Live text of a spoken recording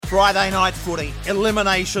Friday night footy,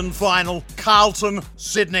 elimination final, Carlton,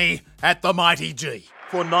 Sydney at the Mighty G.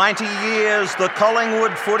 For 90 years, the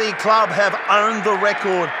Collingwood Footy Club have owned the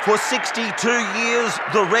record. For 62 years,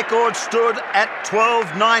 the record stood at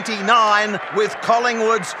 $12.99 with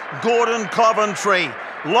Collingwood's Gordon Coventry.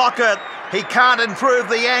 Lockett, he can't improve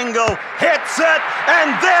the angle, hits it,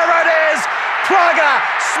 and there it is! Plugger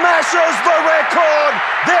smashes the record!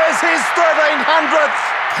 There's his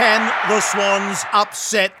 1300th! Can the Swans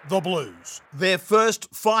upset the Blues? Their first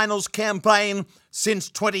finals campaign since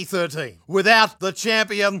 2013, without the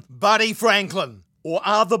champion Buddy Franklin. Or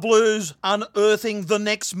are the Blues unearthing the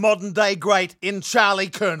next modern-day great in Charlie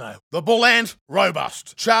Curnow? The bull ant,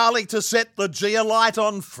 robust. Charlie to set the G alight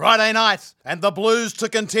on Friday night, and the Blues to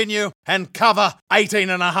continue and cover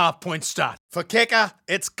 18.5-point start. For Kecker,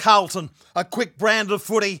 it's Carlton, a quick brand of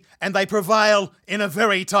footy, and they prevail in a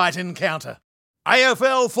very tight encounter.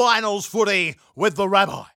 AFL Finals footy with the Rabbi.